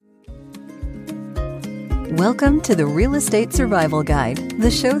Welcome to the Real Estate Survival Guide, the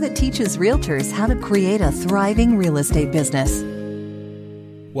show that teaches realtors how to create a thriving real estate business.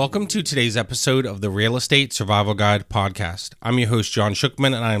 Welcome to today's episode of the Real Estate Survival Guide podcast. I'm your host, John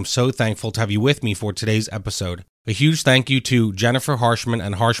Shookman, and I am so thankful to have you with me for today's episode. A huge thank you to Jennifer Harshman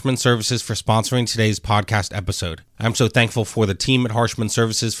and Harshman Services for sponsoring today's podcast episode. I'm so thankful for the team at Harshman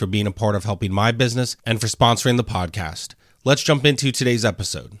Services for being a part of helping my business and for sponsoring the podcast. Let's jump into today's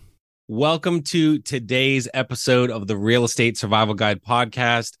episode. Welcome to today's episode of the Real Estate Survival Guide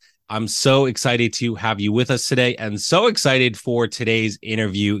podcast. I'm so excited to have you with us today and so excited for today's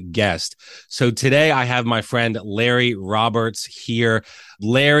interview guest. So today I have my friend Larry Roberts here.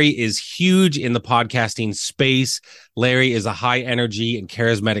 Larry is huge in the podcasting space. Larry is a high energy and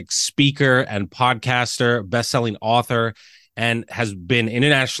charismatic speaker and podcaster, best-selling author, and has been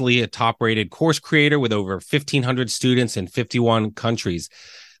internationally a top-rated course creator with over 1,500 students in 51 countries.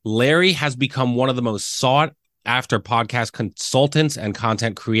 Larry has become one of the most sought after podcast consultants and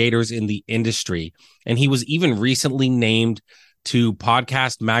content creators in the industry. And he was even recently named to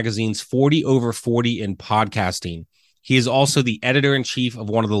Podcast Magazine's 40 Over 40 in podcasting. He is also the editor-in-chief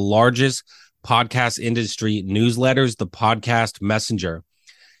of one of the largest podcast industry newsletters, the Podcast Messenger.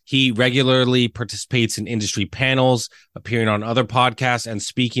 He regularly participates in industry panels, appearing on other podcasts and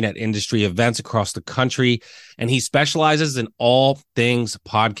speaking at industry events across the country. And he specializes in all things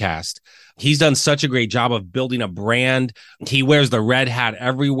podcast. He's done such a great job of building a brand. He wears the red hat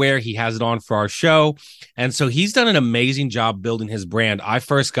everywhere. He has it on for our show. And so he's done an amazing job building his brand. I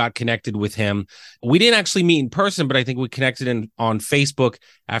first got connected with him. We didn't actually meet in person, but I think we connected on Facebook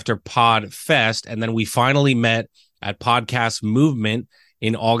after PodFest. And then we finally met at Podcast Movement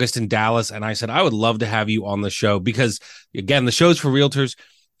in August in Dallas. And I said, I would love to have you on the show because, again, the show's for realtors.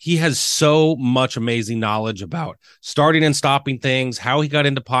 He has so much amazing knowledge about starting and stopping things, how he got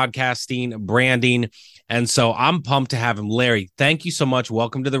into podcasting, branding. And so I'm pumped to have him. Larry, thank you so much.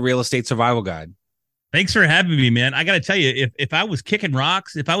 Welcome to the Real Estate Survival Guide. Thanks for having me, man. I got to tell you, if I was kicking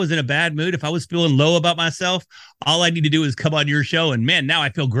rocks, if I was in a bad mood, if I was feeling low about myself, all I need to do is come on your show. And man, now I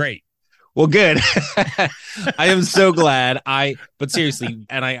feel great. Well, good. I am so glad. But seriously,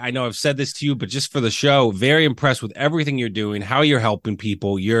 and I know I've said this to you, but just for the show, very impressed with everything you're doing, how you're helping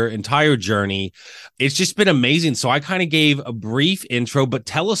people, your entire journey. It's just been amazing. So I kind of gave a brief intro, but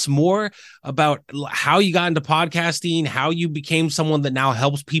tell us more about how you got into podcasting, how you became someone that now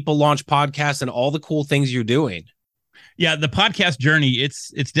helps people launch podcasts and all the cool things you're doing. Yeah, the podcast journey,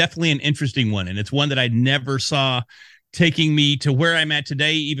 it's definitely an interesting one. And it's one that I never saw taking me to where I'm at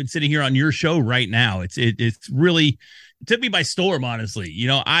today, even sitting here on your show right now. It's really, it took me by storm, honestly. You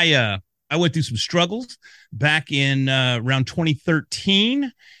know, I went through some struggles back in around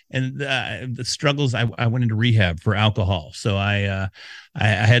 2013, and the struggles, I went into rehab for alcohol. So I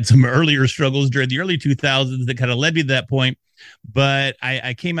had some earlier struggles during the early 2000s that kind of led me to that point. But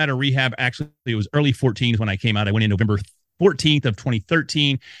I came out of rehab. Actually, it was early 14s when I came out. I went in November 14th of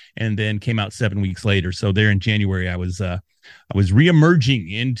 2013 and then came out 7 weeks later. So there in January, I was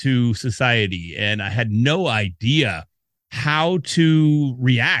reemerging into society, and I had no idea how to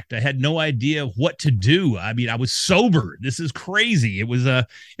react. I had no idea what to do. I mean, I was sober. This is crazy. It was an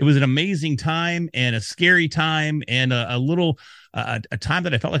amazing time and a scary time and a time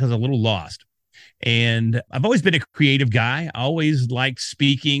that I felt like I was a little lost. And I've always been a creative guy. I always liked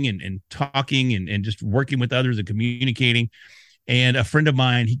speaking and talking and just working with others and communicating. And a friend of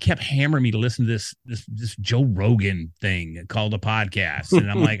mine, he kept hammering me to listen to this Joe Rogan thing called a podcast. And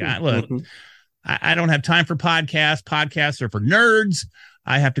I'm like, look, I don't have time for podcasts. Podcasts are for nerds.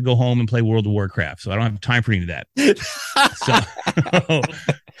 I have to go home and play World of Warcraft. So I don't have time for any of that.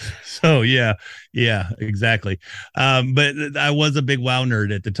 So yeah, exactly. But I was a big WoW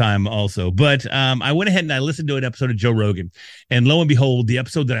nerd at the time also. But I went ahead and I listened to an episode of Joe Rogan. And lo and behold, the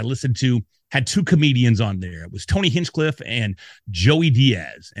episode that I listened to had two comedians on there. It was Tony Hinchcliffe and Joey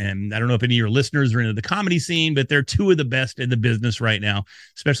Diaz. And I don't know if any of your listeners are into the comedy scene, but they're two of the best in the business right now,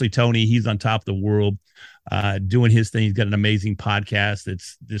 especially Tony. He's on top of the world doing his thing. He's got an amazing podcast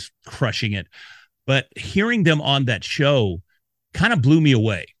that's just crushing it. But hearing them on that show kind of blew me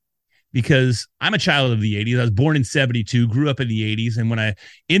away because I'm a child of the 80s. I was born in 72, grew up in the 80s. And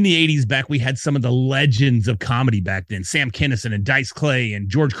in the 80s back, we had some of the legends of comedy back then, Sam Kinison and Dice Clay and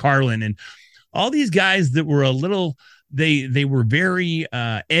George Carlin and all these guys that were they were very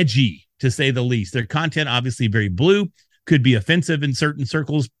edgy, to say the least. Their content, obviously very blue, could be offensive in certain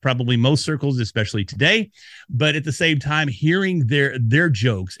circles, probably most circles, especially today. But at the same time, hearing their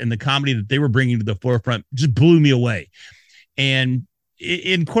jokes and the comedy that they were bringing to the forefront just blew me away. And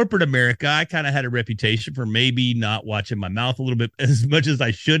in corporate America, I kind of had a reputation for maybe not watching my mouth a little bit as much as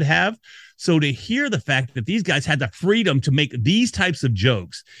I should have. So to hear the fact that these guys had the freedom to make these types of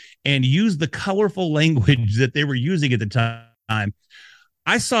jokes and use the colorful language that they were using at the time,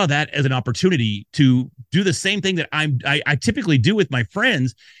 I saw that as an opportunity to do the same thing that I typically do with my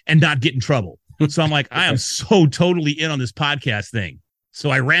friends and not get in trouble. So I'm like, I am so totally in on this podcast thing. So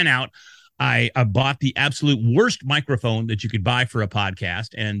I ran out. I bought the absolute worst microphone that you could buy for a podcast,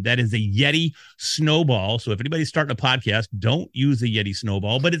 and that is a Yeti Snowball. So if anybody's starting a podcast, don't use a Yeti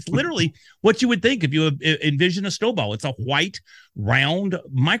Snowball, but it's literally what you would think if you envision a snowball. It's a white, round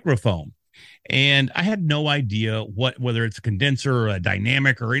microphone. And I had no idea whether it's a condenser or a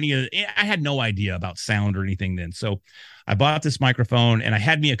dynamic or I had no idea about sound or anything then. So I bought this microphone, and I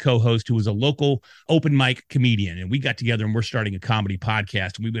had me a co-host who was a local open mic comedian. And we got together and we're starting a comedy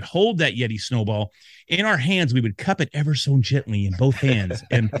podcast. And we would hold that Yeti Snowball in our hands. We would cup it ever so gently in both hands.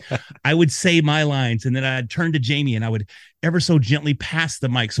 And I would say my lines, and then I'd turn to Jamie and I would ever so gently pass the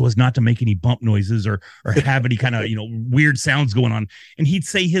mic so as not to make any bump noises or have any kind of, weird sounds going on. And he'd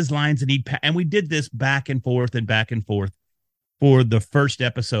say his lines, and we did this back and forth for the first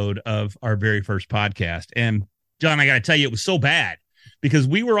episode of our very first podcast. And John, I got to tell you, it was so bad because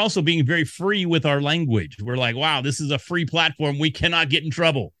we were also being very free with our language. We're like, wow, this is a free platform. We cannot get in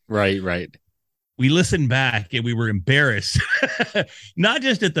trouble. Right. We listened back and we were embarrassed, not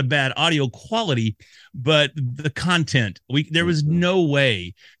just at the bad audio quality, but the content. There was no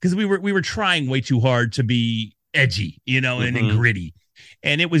way, because we were trying way too hard to be edgy, and gritty.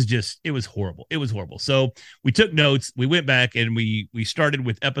 And it was horrible. It was horrible. So we took notes, we went back, and we started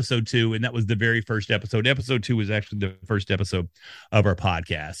with episode 2. And that was the very first episode. Episode 2 was actually the first episode of our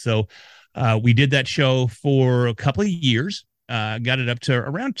podcast. So we did that show for a couple of years, got it up to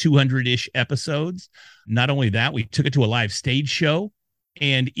around 200-ish episodes. Not only that, we took it to a live stage show.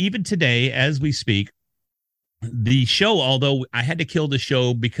 And even today, as we speak, the show, although I had to kill the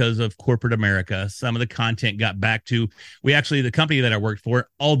show because of corporate America, some of the content got back to the company that I worked for,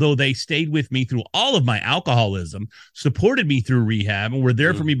 although they stayed with me through all of my alcoholism, supported me through rehab, and were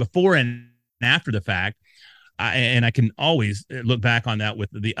there for me before and after the fact. And I can always look back on that with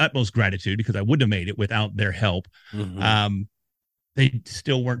the utmost gratitude, because I wouldn't have made it without their help. They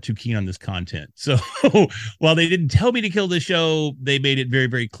still weren't too keen on this content. So while they didn't tell me to kill the show, they made it very,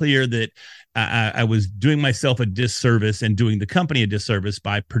 very clear that I was doing myself a disservice and doing the company a disservice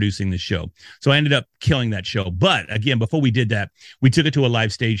by producing the show. So I ended up killing that show. But again, before we did that, we took it to a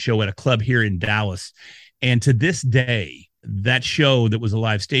live stage show at a club here in Dallas. And to this day, that show that was a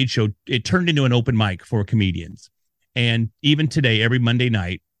live stage show, it turned into an open mic for comedians. And even today, every Monday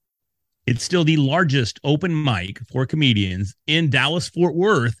night, it's still the largest open mic for comedians in Dallas-Fort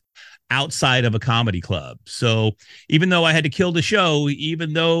Worth outside of a comedy club. So even though I had to kill the show,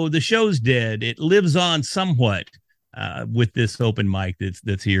 even though the show's dead, it lives on somewhat with this open mic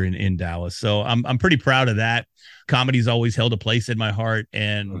that's here in Dallas. So I'm pretty proud of that. Comedy's always held a place in my heart.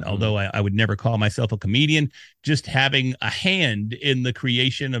 And although I would never call myself a comedian, just having a hand in the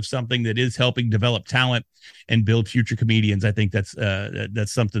creation of something that is helping develop talent and build future comedians, I think that's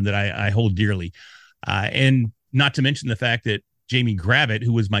something that I hold dearly. And not to mention the fact that Jamie Gravitt,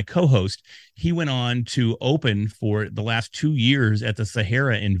 who was my co-host, he went on to open for the last 2 years at the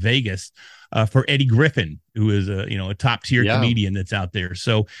Sahara in Vegas for Eddie Griffin, who is a top tier comedian that's out there.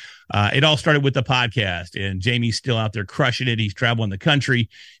 So it all started with the podcast, and Jamie's still out there crushing it. He's traveling the country,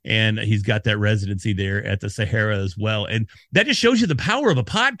 and he's got that residency there at the Sahara as well. And that just shows you the power of a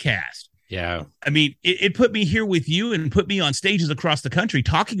podcast. Yeah. I mean, it put me here with you and put me on stages across the country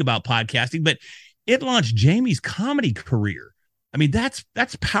talking about podcasting, but it launched Jamie's comedy career. I mean, that's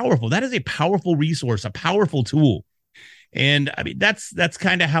powerful. That is a powerful resource, a powerful tool. And I mean, that's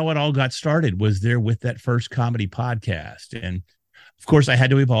kind of how it all got started, was there with that first comedy podcast. And of course, I had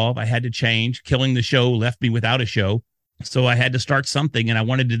to evolve. I had to change. Killing the show left me without a show. So I had to start something, and I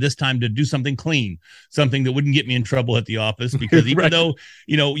wanted to this time to do something clean, something that wouldn't get me in trouble at the office, because even though,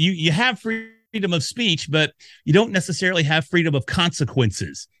 you have freedom of speech, but you don't necessarily have freedom of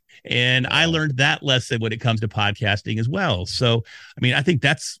consequences. And I learned that lesson when it comes to podcasting as well. So, I mean, I think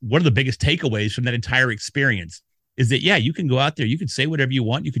that's one of the biggest takeaways from that entire experience, is that, you can go out there, you can say whatever you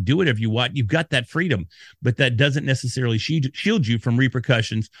want, you can do whatever you want, you've got that freedom, but that doesn't necessarily shield you from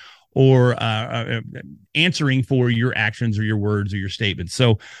repercussions or answering for your actions or your words or your statements.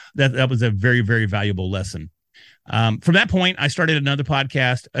 So that was a very, very valuable lesson. From that point, I started another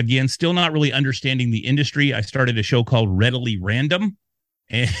podcast. Again, still not really understanding the industry. I started a show called Readily Random.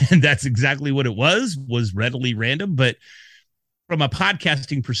 And that's exactly what it was readily random. But from a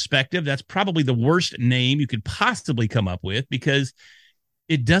podcasting perspective, that's probably the worst name you could possibly come up with, because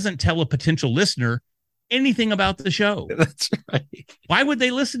it doesn't tell a potential listener anything about the show. That's right. Why would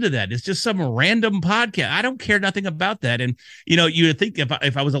they listen to that? It's just some random podcast. I don't care nothing about that. And, you know, you would think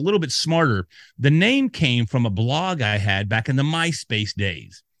if I was a little bit smarter, the name came from a blog I had back in the MySpace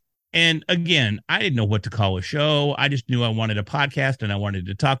days. And again, I didn't know what to call a show. I just knew I wanted a podcast and I wanted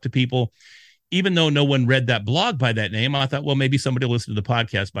to talk to people. Even though no one read that blog by that name, I thought, well, maybe somebody will listen to the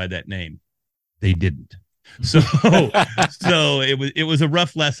podcast by that name. They didn't. So it was a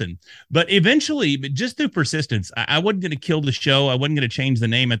rough lesson, but eventually, just through persistence, I wasn't going to kill the show. I wasn't going to change the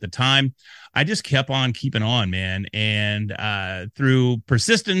name at the time. I just kept on keeping on, man. And through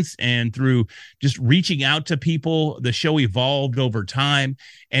persistence and through just reaching out to people, the show evolved over time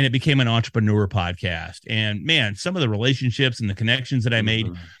and it became an entrepreneur podcast. And man, some of the relationships and the connections that I made,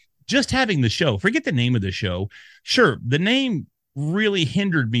 just having the show, forget the name of the show. Sure, the name really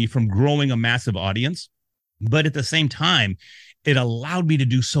hindered me from growing a massive audience. But at the same time, it allowed me to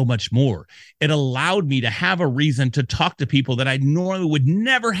do so much more. It allowed me to have a reason to talk to people that I normally would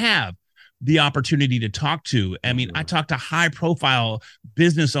never have the opportunity to talk to. I mean, I talk to high profile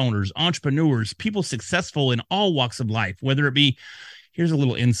business owners, entrepreneurs, people successful in all walks of life, whether it be, here's a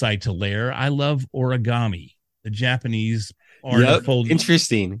little insight to Lair. I love origami, the Japanese art of folding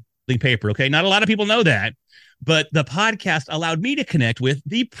interesting paper. Okay. Not a lot of people know that. But the podcast allowed me to connect with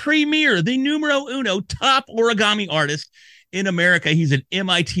the premier, the numero uno top origami artist in America. He's an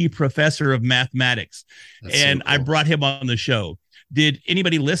MIT professor of mathematics. That's and so cool. I brought him on the show. Did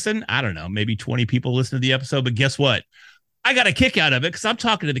anybody listen? I don't know. Maybe 20 people listened to the episode. But guess what? I got a kick out of it because I'm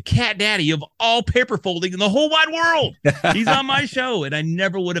talking to the cat daddy of all paper folding in the whole wide world. He's on my show. And I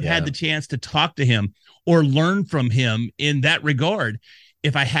never would have had the chance to talk to him or learn from him in that regard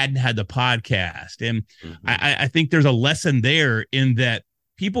if I hadn't had the podcast. And I think there's a lesson there in that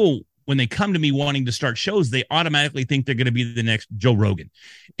people, when they come to me wanting to start shows, they automatically think they're going to be the next Joe Rogan.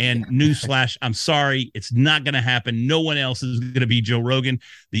 And newsflash, I'm sorry, it's not going to happen. No one else is going to be Joe Rogan.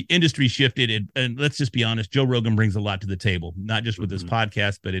 The industry shifted. And let's just be honest, Joe Rogan brings a lot to the table, not just with his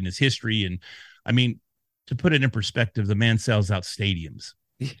podcast, but in his history. And I mean, to put it in perspective, the man sells out stadiums.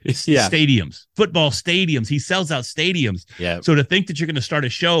 Stadiums, football stadiums. He sells out stadiums. Yeah. So to think that you're going to start a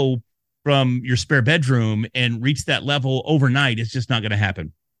show from your spare bedroom and reach that level overnight, it's just not going to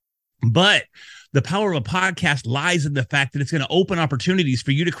happen. But the power of a podcast lies in the fact that it's going to open opportunities for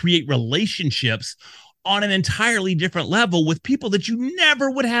you to create relationships on an entirely different level with people that you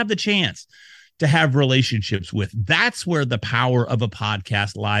never would have the chance to have relationships with. That's where the power of a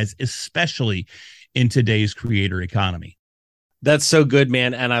podcast lies, especially in today's creator economy. That's so good,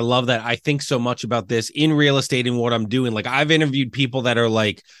 man. And I love that. I think so much about this in real estate and what I'm doing. Like I've interviewed people that are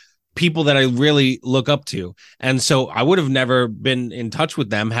like people that I really look up to. And so I would have never been in touch with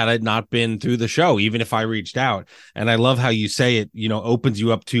them had it not been through the show, even if I reached out. And I love how you say it, you know, opens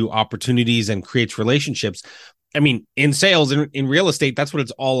you up to opportunities and creates relationships. I mean, in sales and in real estate, that's what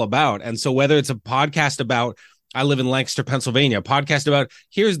it's all about. And so whether it's a podcast about, I live in Lancaster, Pennsylvania, a podcast about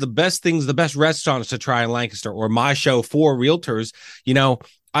here's the best things, the best restaurants to try in Lancaster, or my show for realtors, you know,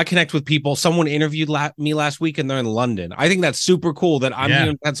 I connect with people. Someone interviewed me last week and they're in London. I think that's super cool that I'm here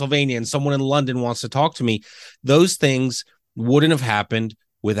in Pennsylvania and someone in London wants to talk to me. Those things wouldn't have happened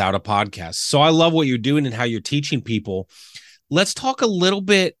without a podcast. So I love what you're doing and how you're teaching people. Let's talk a little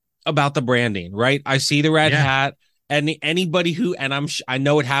bit about the branding, right? I see the red hat. And anybody who, and I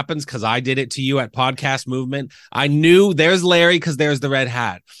know it happens because I did it to you at Podcast Movement. I knew there's Larry because there's the red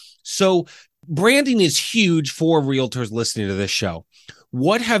hat. So branding is huge for realtors listening to this show.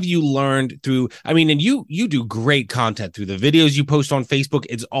 What have you learned through, I mean, and you do great content through the videos you post on Facebook.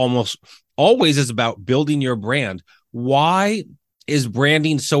 It's almost always is about building your brand. Why is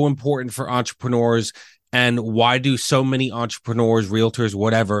branding so important for entrepreneurs? And why do so many entrepreneurs, realtors,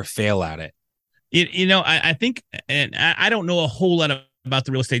 whatever, fail at it? You know, I think, and I don't know a whole lot about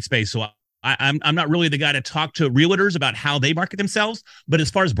the real estate space, so I'm not really the guy to talk to realtors about how they market themselves. But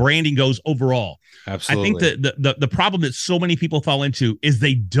as far as branding goes overall, absolutely. I think the problem that so many people fall into is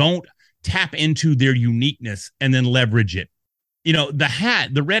they don't tap into their uniqueness and then leverage it. You know,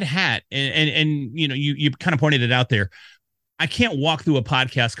 the red hat, and you know, you kind of pointed it out there. I can't walk through a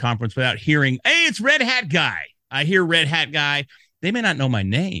podcast conference without hearing, "Hey, it's Red Hat Guy." I hear Red Hat Guy. They may not know my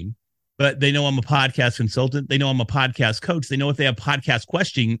name, but they know I'm a podcast consultant. They know I'm a podcast coach. They know if they have podcast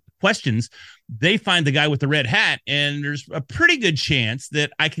questions, they find the guy with the red hat, and there's a pretty good chance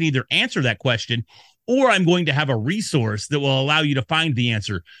that I can either answer that question or I'm going to have a resource that will allow you to find the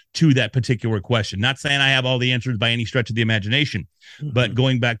answer to that particular question. Not saying I have all the answers by any stretch of the imagination, but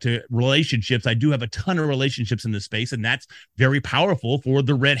going back to relationships, I do have a ton of relationships in this space, and that's very powerful for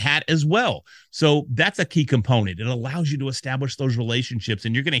the red hat as well. So that's a key component. It allows you to establish those relationships,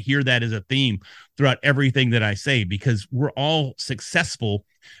 and you're going to hear that as a theme throughout everything that I say, because we're all successful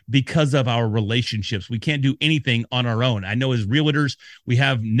because of our relationships. We can't do anything on our own. I know as realtors, we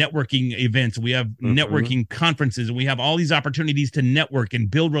have networking events, we have networking conferences, and we have all these opportunities to network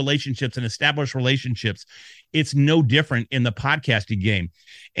and build relationships and establish relationships. It's no different in the podcasting game.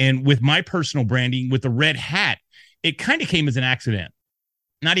 And with my personal branding, with the red hat, it kind of came as an accident.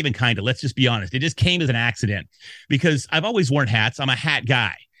 Not even kind of, let's just be honest. It just came as an accident because I've always worn hats. I'm a hat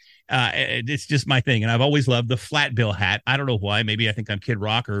guy. It's just my thing. And I've always loved the flat bill hat. I don't know why. Maybe I think I'm Kid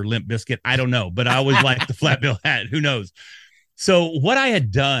Rock or Limp Bizkit. I don't know, but I always liked the flat bill hat. Who knows? So what I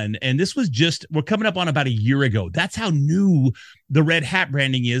had done, and this was we're coming up on about a year ago. That's how new the red hat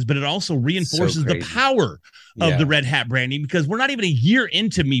branding is, but it also reinforces the power of the red hat branding, because we're not even a year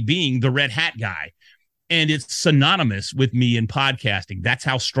into me being the red hat guy. And it's synonymous with me in podcasting. That's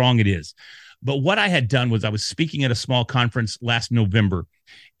how strong it is. But what I had done was I was speaking at a small conference last November,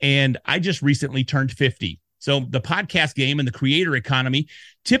 and I just recently turned 50. So the podcast game and the creator economy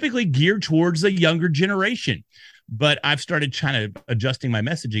typically geared towards the younger generation. But I've started trying to adjusting my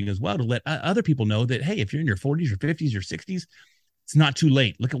messaging as well to let other people know that, hey, if you're in your 40s or 50s or 60s, it's not too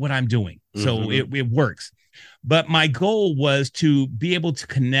late. Look at what I'm doing. So it works. But my goal was to be able to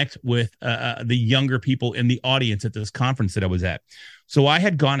connect with the younger people in the audience at this conference that I was at. So I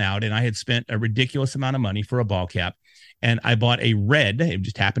had gone out and I had spent a ridiculous amount of money for a ball cap, and I bought it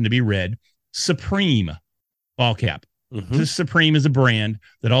just happened to be red, Supreme ball cap. Just Supreme is a brand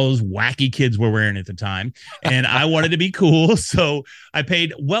that all those wacky kids were wearing at the time, and I wanted to be cool. So I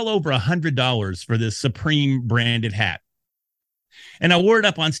paid well over $100 for this Supreme branded hat. And I wore it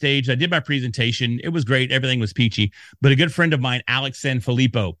up on stage. I did my presentation. It was great. Everything was peachy. But a good friend of mine, Alex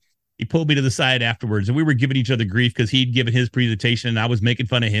Sanfilippo, he pulled me to the side afterwards, and we were giving each other grief because he'd given his presentation and I was making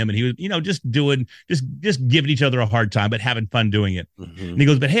fun of him. And he was, just giving each other a hard time, but having fun doing it. And he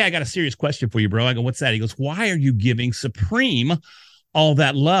goes, but hey, I got a serious question for you, bro. I go, what's that? He goes, why are you giving Supreme all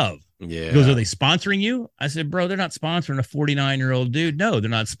that love? Yeah. He goes, are they sponsoring you? I said, bro, they're not sponsoring a 49-year-old dude. No, they're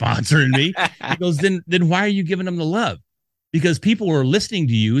not sponsoring me. He goes, then why are you giving them the love? Because people are listening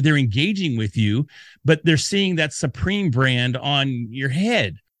to you, they're engaging with you, but they're seeing that Supreme brand on your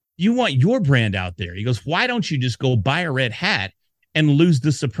head. You want your brand out there. He goes, why don't you just go buy a red hat and lose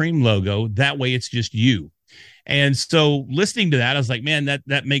the Supreme logo? That way it's just you. And so listening to that, I was like, man,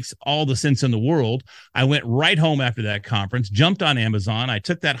 that makes all the sense in the world. I went right home after that conference, jumped on Amazon. I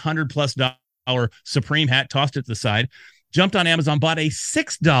took that $100+ Supreme hat, tossed it to the side, jumped on Amazon, bought a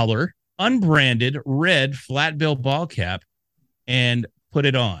 $6 unbranded red flat bill ball cap, and put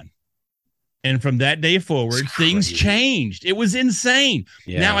it on. And from that day forward, things changed. It was insane.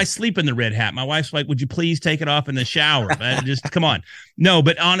 Yeah. Now I sleep in the red hat. My wife's like, would you please take it off in the shower? Just come on. No,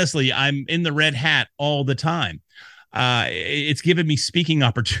 but honestly, I'm in the red hat all the time. It's given me speaking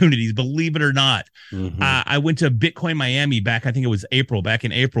opportunities, believe it or not. I went to Bitcoin Miami back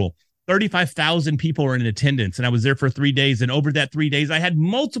in April. 35,000 people were in attendance, and I was there for 3 days. And over that 3 days, I had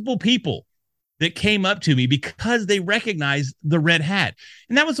multiple people that came up to me because they recognized the red hat.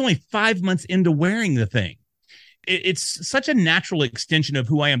 And that was only 5 months into wearing the thing. It's such a natural extension of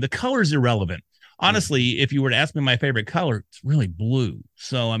who I am. The color is irrelevant. Honestly, if you were to ask me my favorite color, it's really blue.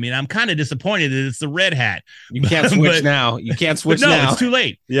 So, I mean, I'm kind of disappointed that it's the red hat. You can't switch now. You can't switch now. It's too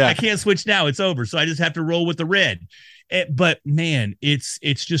late. Yeah. I can't switch now. It's over. So I just have to roll with the red. But man, it's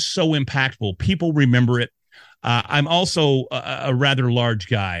just so impactful. People remember it. I'm also a rather large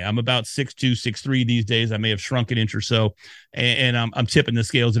guy. I'm about 6'2", 6'3" these days. I may have shrunk an inch or so, and I'm tipping the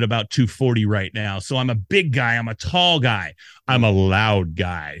scales at about 240 right now. So I'm a big guy. I'm a tall guy. I'm a loud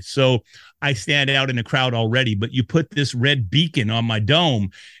guy. So I stand out in a crowd already, but you put this red beacon on my dome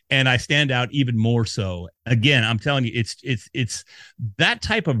and I stand out even more so. Again, I'm telling you, it's that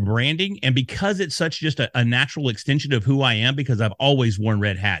type of branding. And because it's such just a natural extension of who I am, because I've always worn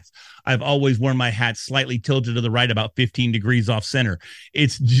red hats. I've always worn my hat slightly tilted to the right, about 15 degrees off center.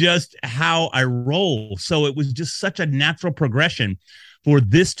 It's just how I roll. So it was just such a natural progression for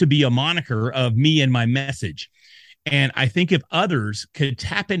this to be a moniker of me and my message. And I think if others could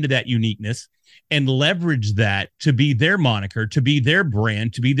tap into that uniqueness and leverage that to be their moniker, to be their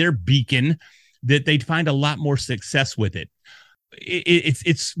brand, to be their beacon, that they'd find a lot more success with it.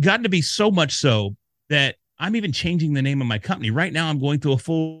 It's gotten to be so much so that I'm even changing the name of my company. Right now, I'm going through a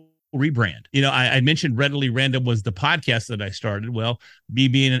full rebrand. I mentioned Readily Random was the podcast that I started. Well, me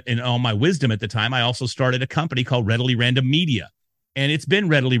being in all my wisdom at the time, I also started a company called Readily Random Media. And it's been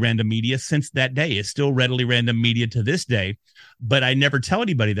Readily Random Media since that day. It's still Readily Random Media to this day. But I never tell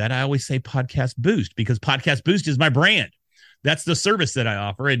anybody that. I always say Podcast Boost, because Podcast Boost is my brand. That's the service that I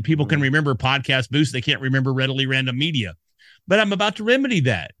offer. And people can remember Podcast Boost. They can't remember Readily Random Media. But I'm about to remedy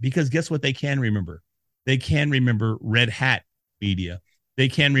that, because guess what they can remember? They can remember Red Hat Media. They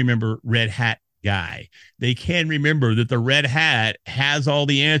can remember Red Hat Guy. They can remember that the Red Hat has all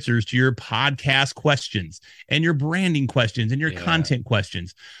the answers to your podcast questions and your branding questions and your content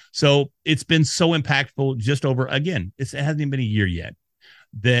questions. So it's been so impactful just over, again, it hasn't even been a year yet,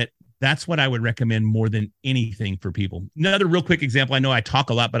 that's what I would recommend more than anything for people. Another real quick example. I know I talk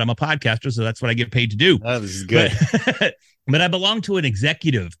a lot, but I'm a podcaster, so that's what I get paid to do. Oh, this is good. But I belong to an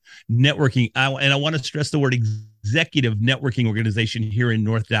executive networking, and I want to stress the word executive networking organization here in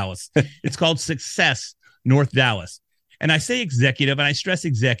North Dallas. It's called Success North Dallas. And I say executive, and I stress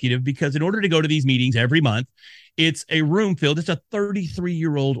executive because in order to go to these meetings every month, it's a room filled. It's a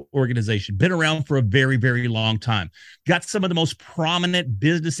 33-year-old organization, been around for a very, very long time. Got some of the most prominent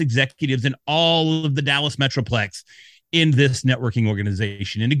business executives in all of the Dallas Metroplex in this networking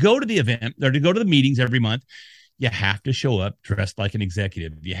organization. And to go to the event, or to go to the meetings every month, you have to show up dressed like an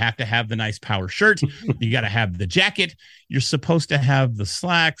executive. You have to have the nice power shirt. You got to have the jacket. You're supposed to have the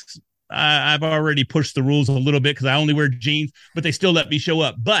slacks. I've already pushed the rules a little bit because I only wear jeans, but they still let me show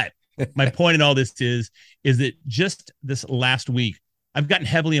up. But my point in all this is that just this last week, I've gotten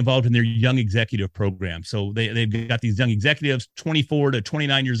heavily involved in their young executive program. So they've got these young executives, 24 to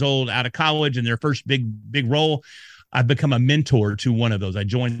 29 years old, out of college, in their first big role. I've become a mentor to one of those. I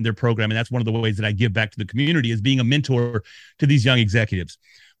joined their program, and that's one of the ways that I give back to the community, is being a mentor to these young executives.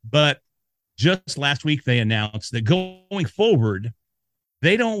 But just last week, they announced that going forward,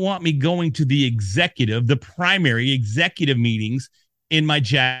 they don't want me going to the primary executive meetings in my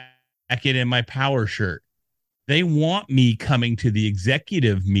jacket and my power shirt. They want me coming to the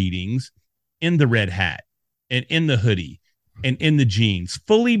executive meetings in the red hat and in the hoodie and in the jeans,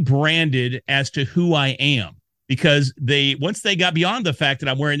 fully branded as to who I am. Because once they got beyond the fact that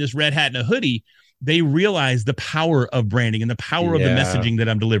I'm wearing this red hat and a hoodie, they realized the power of branding and the power of the messaging that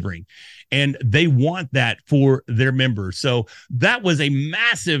I'm delivering. And they want that for their members. So that was a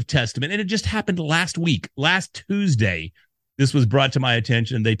massive testament. And it just happened last Tuesday. This was brought to my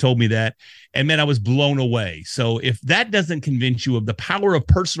attention. They told me that. And man, I was blown away. So if that doesn't convince you of the power of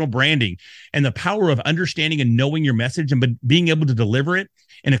personal branding and the power of understanding and knowing your message and being able to deliver it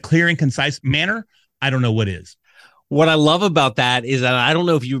in a clear and concise manner, I don't know what is. What I love about that is that, I don't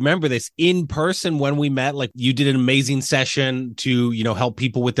know if you remember this, in person when we met, like, you did an amazing session to, help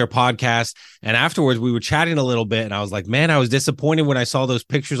people with their podcast. And afterwards we were chatting a little bit, and I was like, man, I was disappointed when I saw those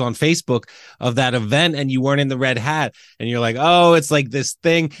pictures on Facebook of that event and you weren't in the red hat. And you're like, oh, it's like this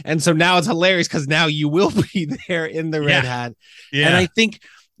thing. And so now it's hilarious because now you will be there in the red hat. Yeah. And I think,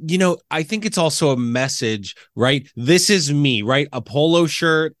 I think it's also a message, right? This is me, right? A polo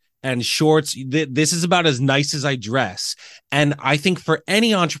shirt and shorts. This is about as nice as I dress. And I think for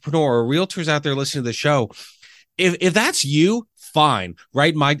any entrepreneur or realtors out there listening to the show, if that's you, fine,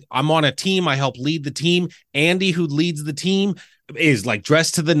 right? I'm on a team. I help lead the team. Andy, who leads the team, is like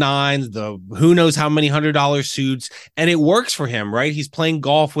dressed to the nines, the who knows how many $100 suits, and it works for him, right? He's playing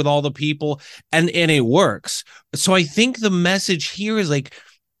golf with all the people, and it works. So I think the message here is like,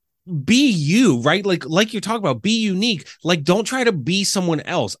 be you, right? Like you're talking about, be unique. Like, don't try to be someone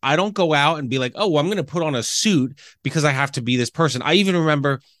else. I don't go out and be like, oh, well, I'm going to put on a suit because I have to be this person. I even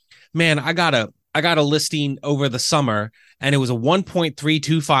remember, man, I got a listing over the summer, and it was a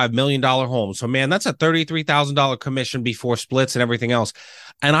 $1.325 million home. So man, that's a $33,000 commission before splits and everything else.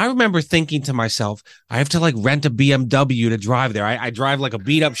 And I remember thinking to myself, I have to like rent a BMW to drive there. I drive like a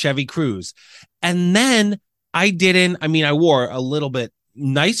beat up Chevy Cruze. And then I wore a little bit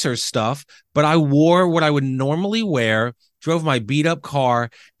nicer stuff, but I wore what I would normally wear, drove my beat up car,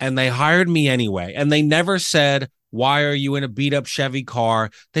 and they hired me anyway. And they never said, why are you in a beat up Chevy car?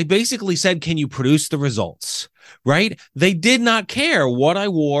 They basically said, can you produce the results? Right? They did not care what I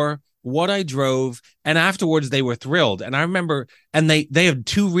wore, what I drove. And afterwards they were thrilled. And I remember, and they had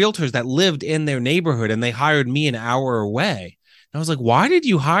two realtors that lived in their neighborhood, and they hired me an hour away. And I was like, why did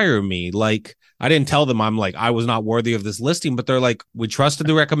you hire me? Like, I didn't tell them I was not worthy of this listing, but they're like, we trusted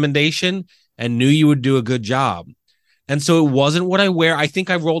the recommendation and knew you would do a good job. And so it wasn't what I wear. I think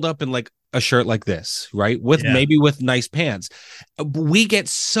I rolled up in like a shirt like this, right? Maybe with nice pants. We get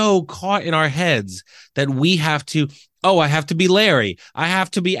so caught in our heads that we have to, I have to be Larry. I have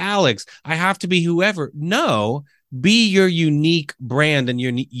to be Alex. I have to be whoever. No, be your unique brand and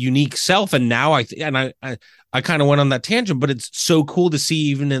your unique self. And now I kind of went on that tangent, but it's so cool to see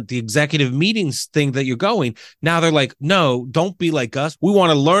even at the executive meetings thing that you're going. Now they're like, no, don't be like us. We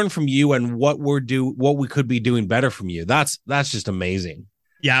want to learn from you and what we could be doing better from you. That's just amazing.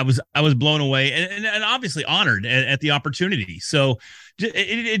 Yeah, I was blown away and obviously honored at the opportunity. So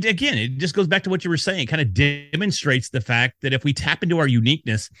again, it just goes back to what you were saying, kind of demonstrates the fact that if we tap into our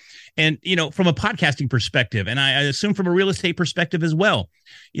uniqueness and, from a podcasting perspective, and I assume from a real estate perspective as well,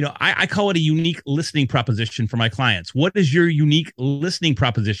 I call it a unique listening proposition for my clients. What is your unique listening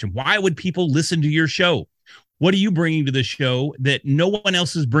proposition? Why would people listen to your show? What are you bringing to the show that no one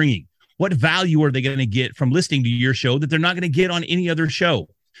else is bringing? What value are they going to get from listening to your show that they're not going to get on any other show?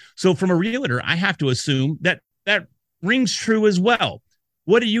 So from a realtor, I have to assume that rings true as well.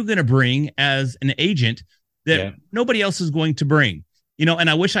 What are you going to bring as an agent that nobody else is going to bring? And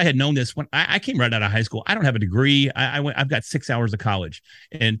I wish I had known this when I came right out of high school. I don't have a degree. I've got 6 hours of college,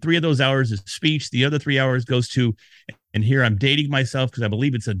 and 3 of those hours is speech. The other 3 hours goes to, and here I'm dating myself because I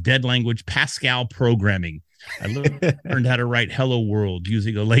believe it's a dead language, Pascal programming. I learned how to write Hello World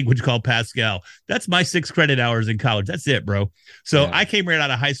using a language called Pascal. That's my 6 credit hours in college. That's it, bro. So I came right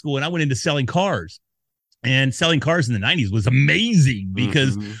out of high school and I went into selling cars. And selling cars in the 90s was amazing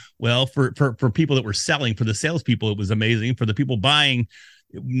because, well, for people that were selling, for the salespeople, it was amazing. For the people buying,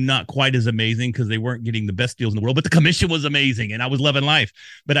 not quite as amazing because they weren't getting the best deals in the world, but the commission was amazing and I was loving life.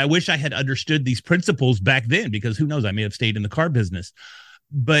 But I wish I had understood these principles back then because who knows, I may have stayed in the car business.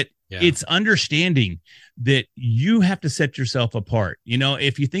 But it's understanding that you have to set yourself apart.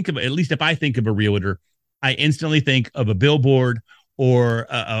 If you think of, at least if I think of a realtor, I instantly think of a billboard or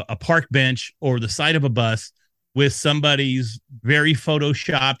a park bench or the side of a bus with somebody's very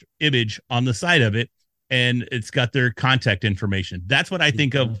photoshopped image on the side of it. And it's got their contact information. That's what I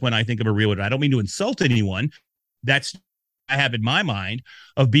think of when I think of a realtor. I don't mean to insult anyone. That's I have in my mind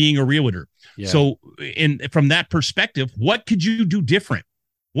of being a realtor. Yeah. So from that perspective, what could you do different?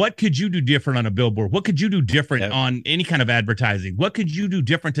 What could you do different on a billboard? What could you do different on any kind of advertising? What could you do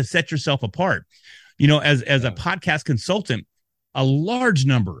different to set yourself apart? As a podcast consultant, a large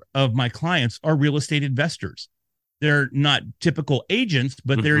number of my clients are real estate investors. They're not typical agents,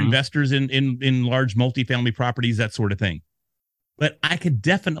 but they're investors in large multifamily properties, that sort of thing. But I could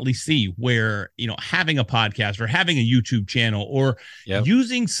definitely see where, having a podcast or having a YouTube channel or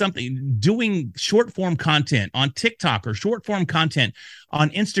using something, doing short form content on TikTok or short form content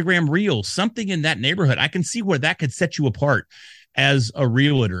on Instagram Reels, something in that neighborhood, I can see where that could set you apart as a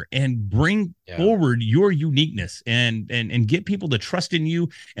realtor and bring forward your uniqueness and get people to trust in you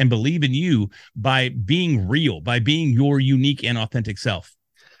and believe in you by being real, by being your unique and authentic self.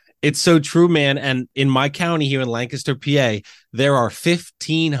 It's so true, man. And in my county here in Lancaster, PA, there are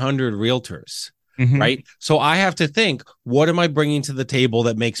 1,500 realtors, right? So I have to think, what am I bringing to the table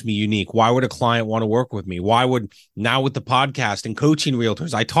that makes me unique? Why would a client want to work with me? Why would, now with the podcast and coaching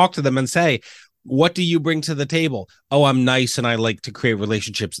realtors, I talk to them and say, what do you bring to the table? Oh, I'm nice and I like to create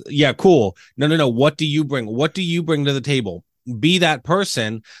relationships. Yeah, cool. No. What do you bring? What do you bring to the table? Be that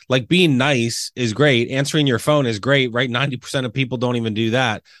person. Like, being nice is great. Answering your phone is great, right? 90% of people don't even do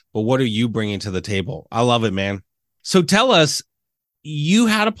that. But what are you bringing to the table? I love it, man. So tell us, you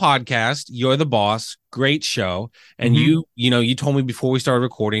had a podcast, You're the Boss, great show. And you told me before we started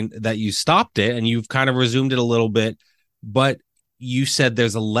recording that you stopped it and you've kind of resumed it a little bit, but you said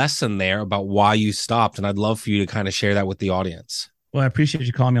there's a lesson there about why you stopped. And I'd love for you to kind of share that with the audience. Well, I appreciate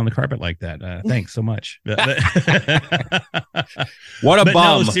you calling me on the carpet like that. Thanks so much. What a bum.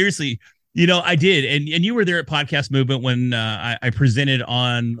 No, seriously, I did. And you were there at Podcast Movement when I presented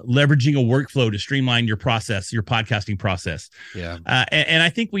on leveraging a workflow to streamline your process, your podcasting process. Yeah. And I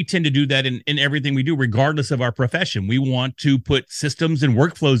think we tend to do that in everything we do, regardless of our profession. We want to put systems and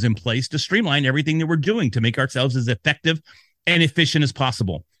workflows in place to streamline everything that we're doing to make ourselves as effective and efficient as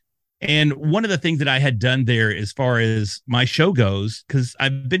possible. And one of the things that I had done there as far as my show goes, because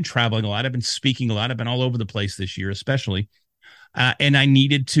I've been traveling a lot, I've been speaking a lot, I've been all over the place this year, especially, and I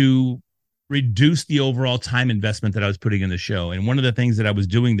needed to reduce the overall time investment that I was putting in the show. And one of the things that I was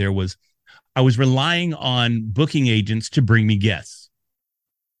doing there was I was relying on booking agents to bring me guests.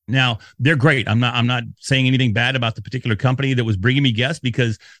 Now, they're great. I'm not saying anything bad about the particular company that was bringing me guests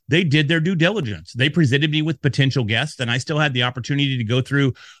because they did their due diligence. They presented me with potential guests, and I still had the opportunity to go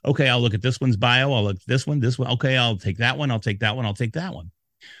through, okay, I'll look at this one's bio. I'll look at this one. Okay, I'll take that one. I'll take that one. I'll take that one.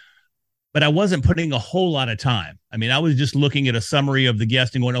 But I wasn't putting a whole lot of time. I mean, I was just looking at a summary of the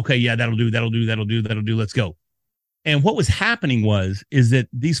guest and going, okay, yeah, that'll do. Let's go. And what was happening is that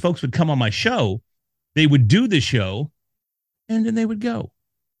these folks would come on my show, they would do the show, and then they would go.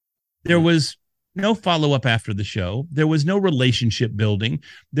 There was no follow-up after the show. There was no relationship building.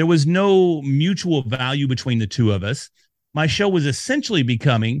 There was no mutual value between the two of us. My show was essentially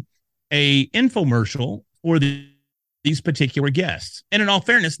becoming a infomercial for these particular guests. And in all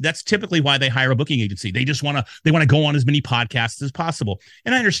fairness, that's typically why they hire a booking agency. They want to go on as many podcasts as possible.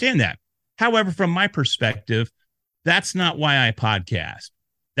 And I understand that. However, from my perspective, that's not why I podcast.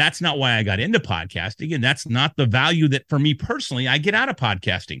 That's not why I got into podcasting. And that's not the value that, for me personally, I get out of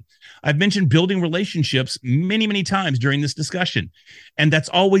podcasting. I've mentioned building relationships many, many times during this discussion. And that's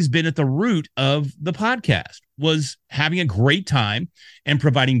always been at the root of the podcast, was having a great time and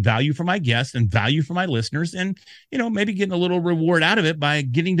providing value for my guests and value for my listeners. And, maybe getting a little reward out of it by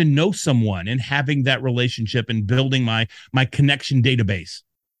getting to know someone and having that relationship and building my connection database.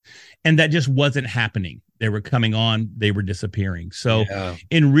 And that just wasn't happening. They were coming on, they were disappearing. So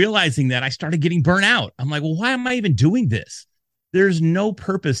in realizing that, I started getting burnt out. I'm like, well, why am I even doing this? There's no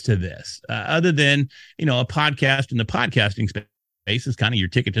purpose to this other than, a podcast in the podcasting space is kind of your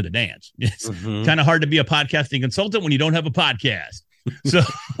ticket to the dance. It's kind of hard to be a podcasting consultant when you don't have a podcast.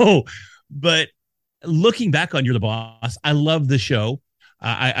 So, but looking back on You're the Boss, I love the show.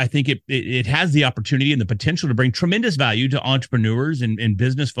 I think it has the opportunity and the potential to bring tremendous value to entrepreneurs and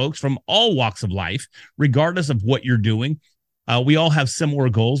business folks from all walks of life, regardless of what you're doing. We all have similar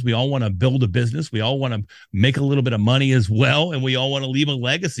goals. We all want to build a business. We all want to make a little bit of money as well. And we all want to leave a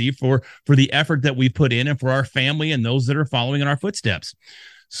legacy for the effort that we put in and for our family and those that are following in our footsteps.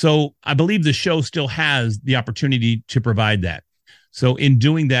 So I believe the show still has the opportunity to provide that. So in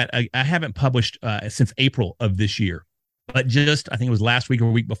doing that, I haven't published since April of this year. But I think it was last week or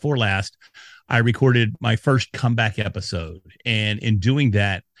week before last, I recorded my first comeback episode. And in doing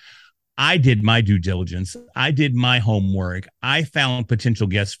that, I did my due diligence. I did my homework. I found potential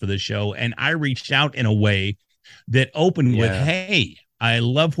guests for the show. And I reached out in a way that opened with, hey, I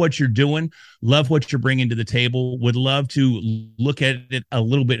love what you're doing. Love what you're bringing to the table. Would love to look at it a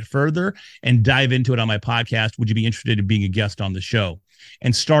little bit further and dive into it on my podcast. Would you be interested in being a guest on the show?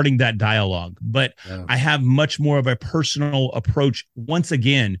 And starting that dialogue. But I have much more of a personal approach once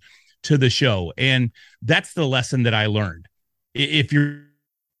again to the show. And that's the lesson that I learned. If you're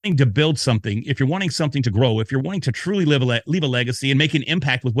wanting to build something, if you're wanting something to grow, if you're wanting to truly leave a legacy and make an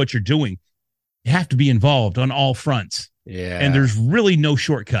impact with what you're doing, you have to be involved on all fronts. Yeah. And there's really no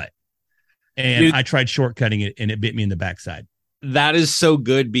shortcut. And I tried shortcutting it and it bit me in the backside. That is so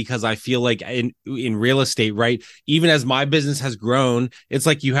good, because I feel like in real estate, right? Even as my business has grown, it's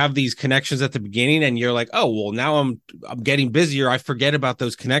like you have these connections at the beginning and you're like, oh, well, now I'm getting busier. I forget about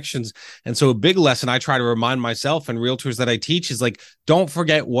those connections. And so a big lesson I try to remind myself and realtors that I teach is like, don't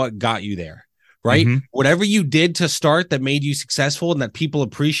forget what got you there, right? Mm-hmm. Whatever you did to start that made you successful and that people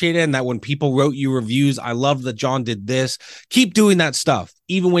appreciated, and that when people wrote you reviews, I love that John did this, keep doing that stuff,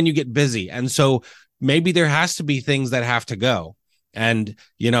 even when you get busy. And so maybe there has to be things that have to go. And,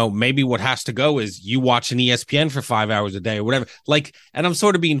 maybe what has to go is you watch an ESPN for 5 hours a day or whatever. And I'm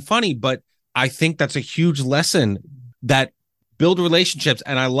sort of being funny, but I think that's a huge lesson, that build relationships.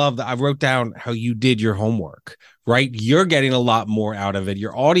 And I love that I wrote down how you did your homework, right? You're getting a lot more out of it.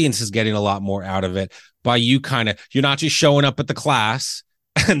 Your audience is getting a lot more out of it by you're not just showing up at the class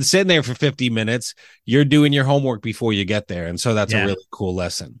and sitting there for 50 minutes. You're doing your homework before you get there. And so that's a really cool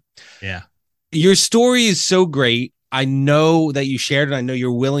lesson. Yeah. Your story is so great. I know that you shared, and I know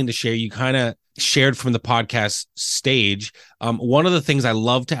you're willing to share. You kind of shared from the podcast stage. One of the things I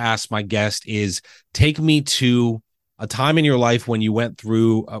love to ask my guest is, take me to a time in your life when you went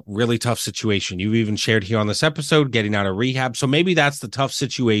through a really tough situation. You've even shared here on this episode, getting out of rehab. So maybe that's the tough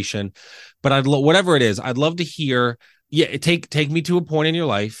situation, but whatever it is, I'd love to hear. Yeah. Take me to a point in your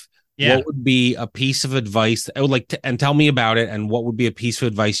life. Yeah. What would be a piece of advice I would like to, and tell me about it. And what would be a piece of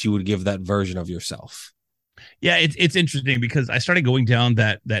advice you would give that version of yourself? Yeah, it's interesting because I started going down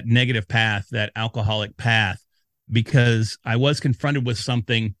that negative path, that alcoholic path, because I was confronted with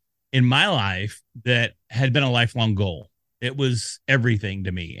something in my life that had been a lifelong goal. It was everything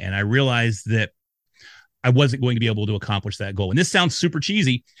to me. And I realized that I wasn't going to be able to accomplish that goal. And this sounds super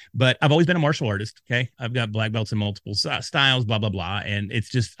cheesy, but I've always been a martial artist. Okay. I've got black belts in multiple styles, blah, blah, blah. And it's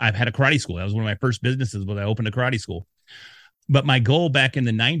just, I've had a karate school. That was one of my first businesses when I opened a karate school. But my goal back in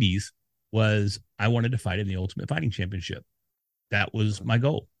the 90s was I wanted to fight in the Ultimate Fighting Championship. That was my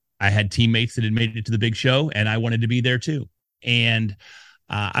goal. I had teammates that had made it to the big show and I wanted to be there too. And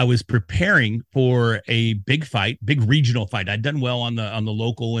I was preparing for a big fight, big regional fight. I'd done well on the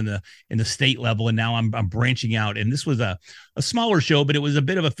local and the state level, and now I'm branching out. And this was a smaller show, but it was a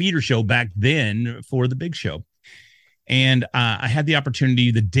bit of a feeder show back then for the big show. And I had the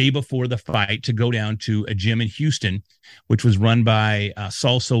opportunity the day before the fight to go down to a gym in Houston, which was run by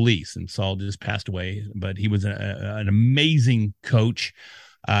Saul Solis. And Saul just passed away, but he was an amazing coach.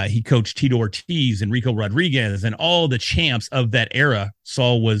 He coached Tito Ortiz, Enrico Rodriguez, and all the champs of that era.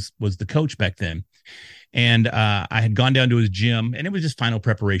 Saul was the coach back then. And I had gone down to his gym, and it was just final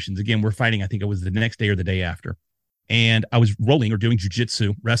preparations. Again, we're fighting, I think it was the next day or the day after. And I was rolling or doing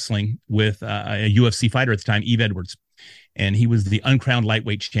jiu-jitsu, wrestling with a UFC fighter at the time, Eve Edwards. And he was the uncrowned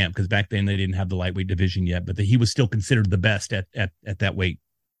lightweight champ, because back then they didn't have the lightweight division yet, but he was still considered the best at that weight.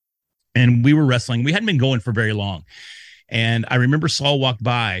 And we were wrestling. We hadn't been going for very long. And I remember Saul walked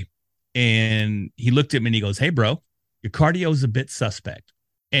by, and he looked at me and he goes, "Hey, bro, your cardio is a bit suspect."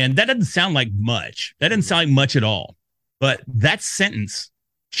 And that doesn't sound like much. That didn't sound like much at all. But that sentence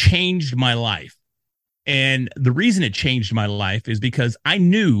changed my life. And the reason it changed my life is because I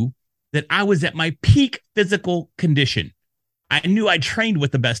knew that I was at my peak physical condition. I knew I trained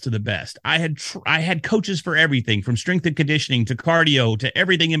with the best of the best. I had coaches for everything, from strength and conditioning to cardio to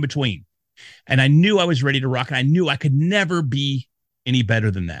everything in between. And I knew I was ready to rock. And I knew I could never be any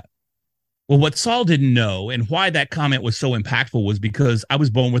better than that. Well, what Saul didn't know, and why that comment was so impactful, was because I was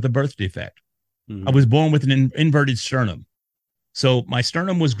born with a birth defect. Mm-hmm. I was born with an inverted sternum. So my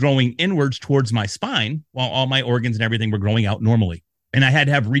sternum was growing inwards towards my spine, while all my organs and everything were growing out normally. And I had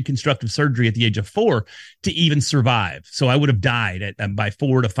to have reconstructive surgery at the age of 4 to even survive. So I would have died by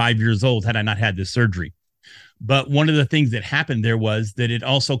 4 to 5 years old had I not had this surgery. But one of the things that happened there was that it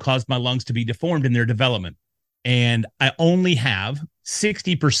also caused my lungs to be deformed in their development. And I only have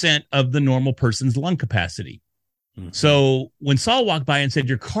 60% of the normal person's lung capacity. Mm-hmm. So when Saul walked by and said,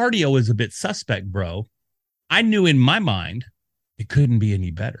 "Your cardio is a bit suspect, bro," I knew in my mind it couldn't be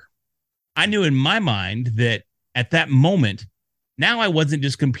any better. I knew in my mind that at that moment, now I wasn't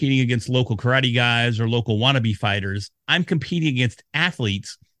just competing against local karate guys or local wannabe fighters. I'm competing against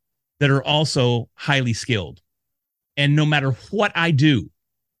athletes that are also highly skilled. And no matter what I do,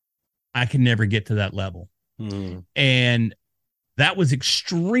 I can never get to that level. Mm. And that was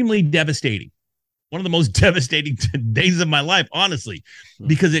extremely devastating. One of the most devastating days of my life, honestly,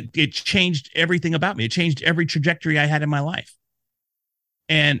 because it changed everything about me. It changed every trajectory I had in my life.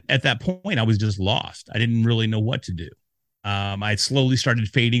 And at that point, I was just lost. I didn't really know what to do. I slowly started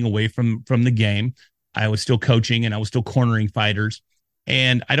fading away from the game. I was still coaching, and I was still cornering fighters.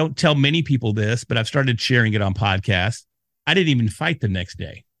 And I don't tell many people this, but I've started sharing it on podcasts. I didn't even fight the next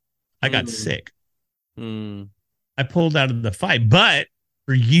day. I got sick. I pulled out of the fight, but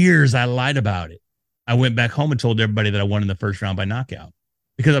for years I lied about it. I went back home and told everybody that I won in the first round by knockout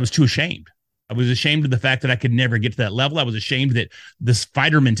because I was too ashamed. I was ashamed of the fact that I could never get to that level. I was ashamed that this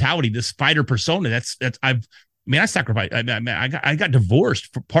fighter mentality, this fighter persona, I sacrificed. I got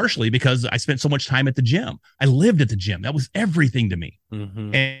divorced partially because I spent so much time at the gym. I lived at the gym. That was everything to me.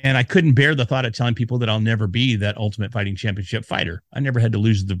 Mm-hmm. And I couldn't bear the thought of telling people that I'll never be that Ultimate Fighting Championship fighter. I never had to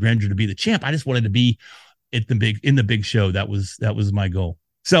lose the grandeur to be the champ. I just wanted to be in the big show. That was my goal.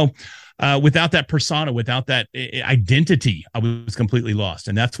 So without that persona, without that identity, I was completely lost.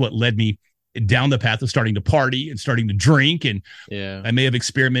 And that's what led me down the path of starting to party and starting to drink. And I may have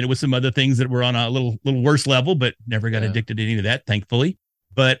experimented with some other things that were on a little worse level, but never got addicted to any of that, thankfully.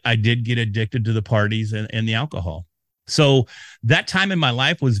 But I did get addicted to the parties and the alcohol. So that time in my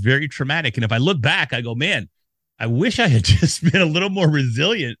life was very traumatic. And if I look back, I go, man, I wish I had just been a little more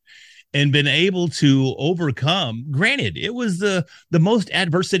resilient and been able to overcome. Granted, it was the most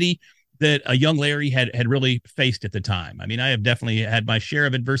adversity that a young Larry had really faced at the time. I mean, I have definitely had my share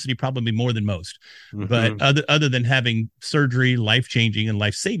of adversity, probably more than most. Mm-hmm. But other than having surgery, life-changing and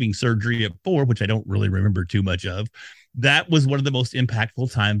life-saving surgery at 4, which I don't really remember too much of, that was one of the most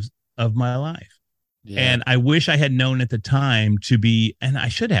impactful times of my life. Yeah. And I wish I had known at the time to be, and I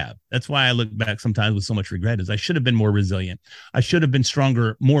should have. That's why I look back sometimes with so much regret, is I should have been more resilient. I should have been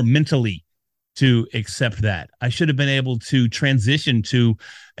stronger, more mentally, to accept that. I should have been able to transition to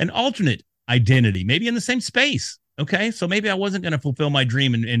an alternate identity, maybe in the same space. Okay. So maybe I wasn't going to fulfill my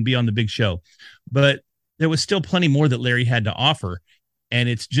dream and be on the big show, but there was still plenty more that Larry had to offer. And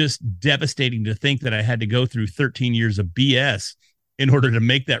it's just devastating to think that I had to go through 13 years of BS in order to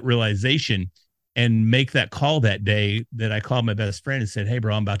make that realization and make that call that day that I called my best friend and said, "Hey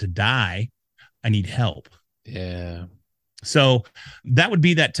bro, I'm about to die. I need help." Yeah. So that would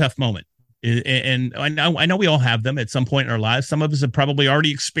be that tough moment. And I know we all have them at some point in our lives. Some of us have probably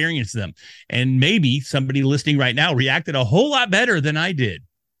already experienced them. And maybe somebody listening right now reacted a whole lot better than I did.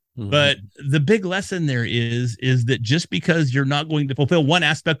 Mm-hmm. But the big lesson there is that just because you're not going to fulfill one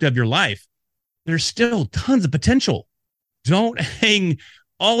aspect of your life, there's still tons of potential. Don't hang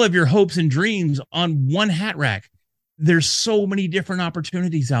all of your hopes and dreams on one hat rack. there's so many different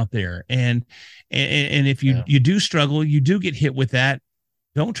opportunities out there. And if you do struggle, you do get hit with that.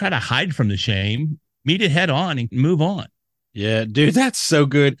 Don't try to hide from the shame. Meet it head on and move on. Yeah, dude, that's so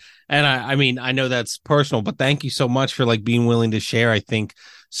good. And I mean, I know that's personal, but thank you so much for like being willing to share. I think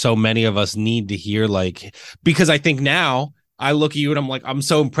so many of us need to hear, like, because I think now I look at you and I'm like, I'm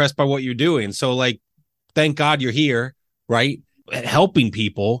so impressed by what you're doing. So like, thank God you're here, right? Helping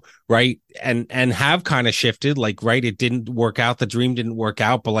people, right? And have kind of shifted, like, right, it didn't work out, the dream didn't work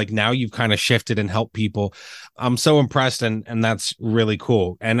out, but like now you've kind of shifted and helped people. I'm so impressed, and that's really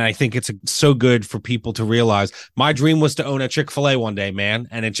cool. And I think it's so good for people to realize my dream was to own a Chick-fil-A one day, man,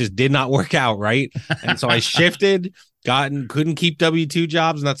 and it just did not work out, right? And so I shifted, couldn't keep W-2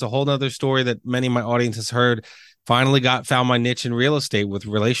 jobs, and that's a whole nother story that many of my audience has heard. Finally found my niche in real estate with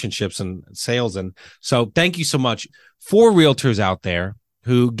relationships and sales. And so thank you so much. For realtors out there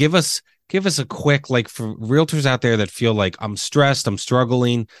who give us a quick, like, for realtors out there that feel like I'm stressed, I'm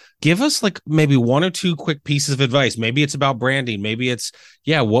struggling, give us like maybe one or two quick pieces of advice. Maybe it's about branding. Maybe it's,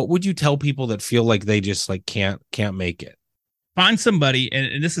 what would you tell people that feel like they just like can't make it? Find somebody,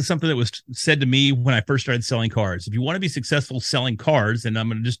 and this is something that was said to me when I first started selling cars. If you want to be successful selling cars, and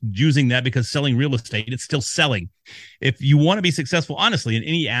I'm just using that because selling real estate, it's still selling. If you want to be successful, honestly, in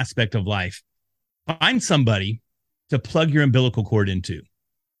any aspect of life, find somebody to plug your umbilical cord into.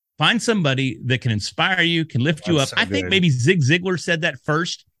 Find somebody that can inspire you, can lift you up. So I think maybe Zig Ziglar said that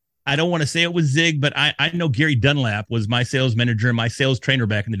first. I don't want to say it was Zig, but I know Gary Dunlap was my sales manager and my sales trainer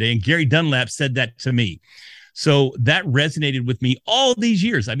back in the day. And Gary Dunlap said that to me. So that resonated with me all these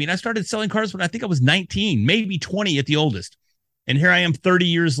years. I mean, I started selling cars when I think I was 19, maybe 20 at the oldest. And here I am 30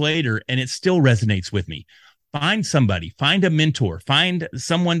 years later, and it still resonates with me. Find somebody, find a mentor, find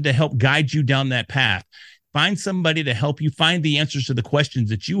someone to help guide you down that path. Find somebody to help you find the answers to the questions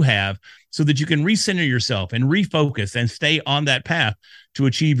that you have so that you can recenter yourself and refocus and stay on that path to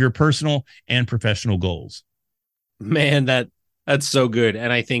achieve your personal and professional goals. Man, that's so good.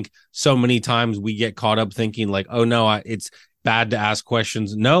 And I think so many times we get caught up thinking like, oh no, it's bad to ask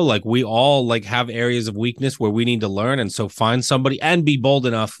questions. No, like we all like have areas of weakness where we need to learn. And so find somebody and be bold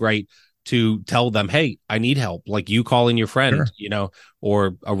enough, right, to tell them, hey, I need help. Like you calling your friend, sure.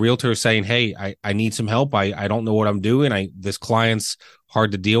 Or a realtor saying, hey, I need some help. I don't know what I'm doing. This client's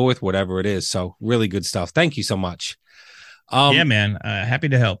hard to deal with, whatever it is. So really good stuff. Thank you so much. Yeah, man. Happy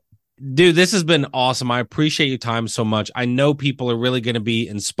to help. Dude, this has been awesome. I appreciate your time so much. I know people are really going to be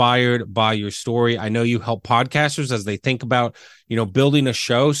inspired by your story. I know you help podcasters as they think about, building a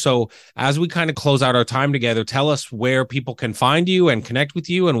show. So as we kind of close out our time together, tell us where people can find you and connect with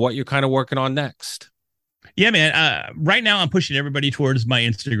you and what you're kind of working on next. Yeah, man. Right now I'm pushing everybody towards my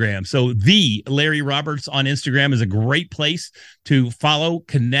Instagram. So the Larry Roberts on Instagram is a great place to follow,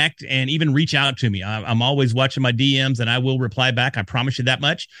 connect, and even reach out to me. I'm always watching my DMs and I will reply back. I promise you that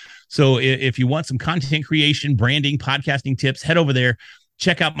much. So if you want some content creation, branding, podcasting tips, head over there.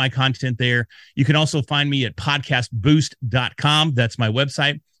 Check out my content there. You can also find me at podcastboost.com. That's my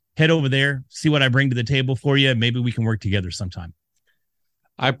website. Head over there, see what I bring to the table for you. Maybe we can work together sometime.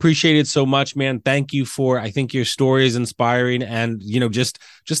 I appreciate it so much, man. Thank you I think your story is inspiring, and just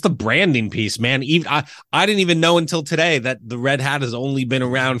the branding piece, man. Even I didn't even know until today that the Red Hat has only been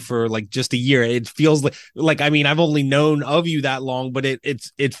around for like just a year. It feels like I mean, I've only known of you that long, but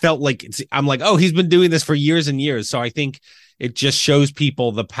it felt like I'm like, oh, he's been doing this for years and years. So I think it just shows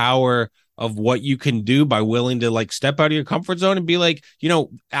people the power of what you can do by willing to like step out of your comfort zone and be like,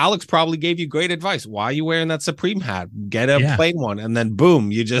 Alex probably gave you great advice. Why are you wearing that Supreme hat? Get a plain one. And then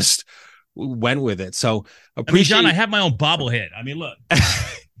boom, you just went with it. So appreciate. John, I have my own bobblehead. I mean, look,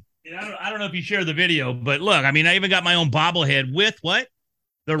 I don't know if you share the video, but look, I mean, I even got my own bobblehead with what?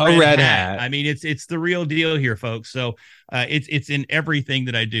 The red hat. I mean, it's the real deal here, folks. So it's in everything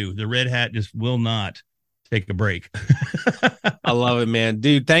that I do. The red hat just will not take a break. I love it, man.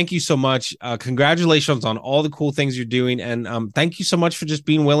 Dude, thank you so much. Congratulations on all the cool things you're doing. And thank you so much for just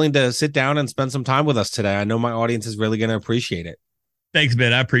being willing to sit down and spend some time with us today. I know my audience is really going to appreciate it. Thanks,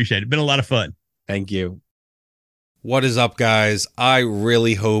 man. I appreciate it. Been a lot of fun. Thank you. What is up, guys? I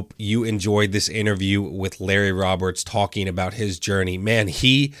really hope you enjoyed this interview with Larry Roberts talking about his journey. Man,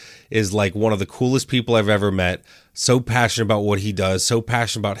 he is like one of the coolest people I've ever met. So passionate about what he does, so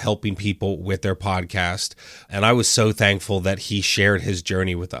passionate about helping people with their podcast. And I was so thankful that he shared his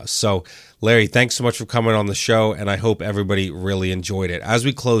journey with us. So, Larry, thanks so much for coming on the show, and I hope everybody really enjoyed it. As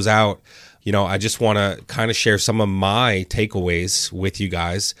we close out, I just want to kind of share some of my takeaways with you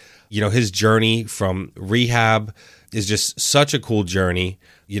guys. His journey from rehab is just such a cool journey,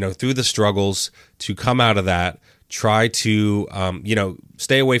 through the struggles to come out of that, try to,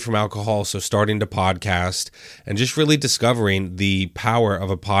 stay away from alcohol. So starting to podcast and just really discovering the power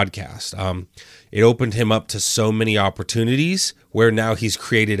of a podcast. It opened him up to so many opportunities where now he's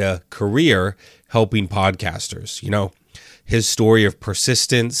created a career helping podcasters. His story of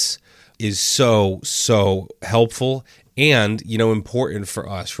persistence is so helpful and, important for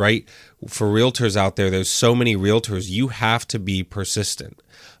us, right? For realtors out there, there's so many realtors, you have to be persistent.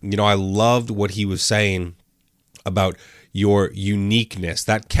 I loved what he was saying about your uniqueness.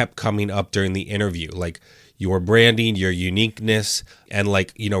 That kept coming up during the interview, like your branding, your uniqueness, and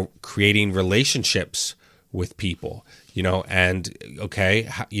creating relationships with people, and okay,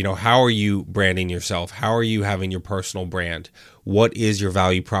 how are you branding yourself? How are you having your personal brand? What is your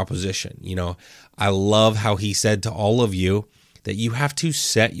value proposition? I love how he said to all of you that you have to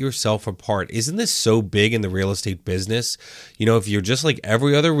set yourself apart. Isn't this so big in the real estate business? If you're just like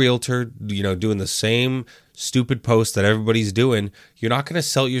every other realtor, doing the same stupid post that everybody's doing, you're not going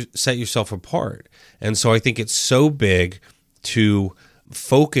to set yourself apart. And so I think it's so big to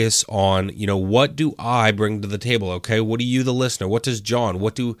focus on, what do I bring to the table? Okay, what do you, the listener? What does John?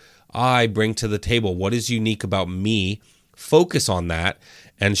 What do I bring to the table? What is unique about me? Focus on that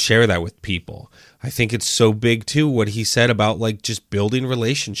and share that with people. I think it's so big too, what he said about just building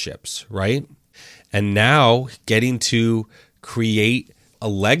relationships, right? And now getting to create a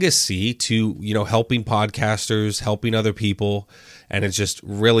legacy to, helping podcasters, helping other people. And it's just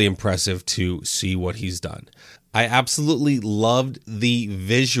really impressive to see what he's done. I absolutely loved the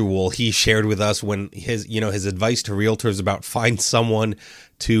visual he shared with us when his advice to realtors about find someone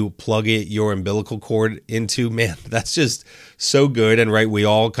to plug your umbilical cord into. Man, that's just so good. And right, we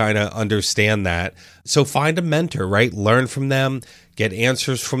all kind of understand that. So find a mentor, right? Learn from them, get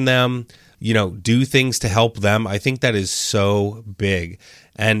answers from them, do things to help them. I think that is so big.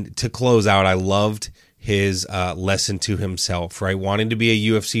 And to close out, I loved his lesson to himself, right? Wanting to be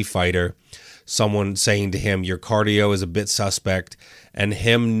a UFC fighter, someone saying to him, your cardio is a bit suspect, and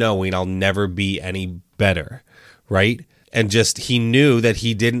him knowing I'll never be any better, right? And just he knew that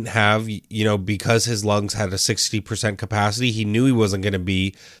he didn't have, because his lungs had a 60% capacity, he knew he wasn't going to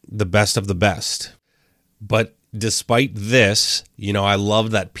be the best of the best. But despite this, I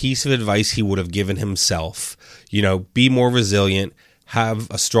love that piece of advice he would have given himself, be more resilient,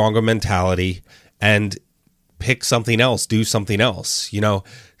 have a stronger mentality, and pick something else, do something else,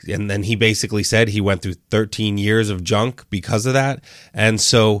 and then he basically said he went through 13 years of junk because of that. And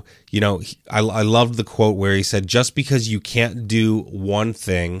so, I loved the quote where he said, just because you can't do one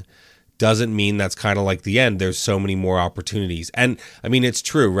thing doesn't mean that's kind of like the end. There's so many more opportunities. And I mean, it's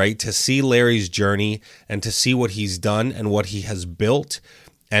true, right? To see Larry's journey and to see what he's done and what he has built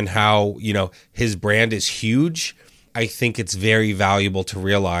and how, his brand is huge, I think it's very valuable to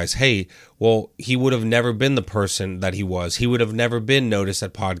realize, hey, well, he would have never been the person that he was. He would have never been noticed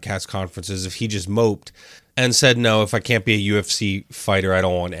at podcast conferences if he just moped and said, no, if I can't be a UFC fighter, I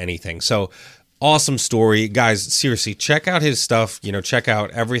don't want anything. So awesome story. Guys, seriously, check out his stuff. Check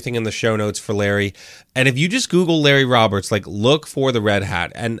out everything in the show notes for Larry. And if you just Google Larry Roberts, look for the red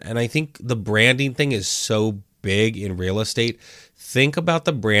hat. And I think the branding thing is so big in real estate. Think about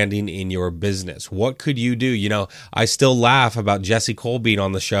the branding in your business. What could you do? I still laugh about Jesse Cole being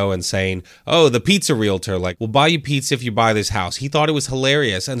on the show and saying, oh, the pizza realtor, we'll buy you pizza if you buy this house. He thought it was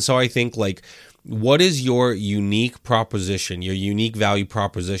hilarious. And so I think what is your unique proposition, your unique value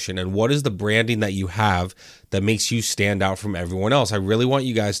proposition, and what is the branding that you have that makes you stand out from everyone else? I really want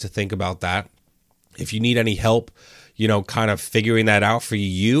you guys to think about that. If you need any help, kind of figuring that out for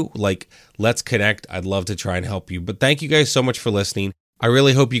you, let's connect. I'd love to try and help you. But thank you guys so much for listening. I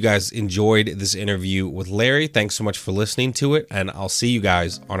really hope you guys enjoyed this interview with Larry. Thanks so much for listening to it, and I'll see you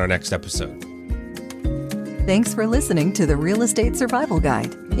guys on our next episode. Thanks for listening to the Real Estate Survival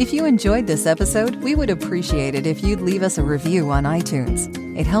Guide. If you enjoyed this episode, we would appreciate it if you'd leave us a review on iTunes.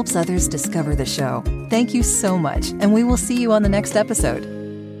 It helps others discover the show. Thank you so much, and we will see you on the next episode.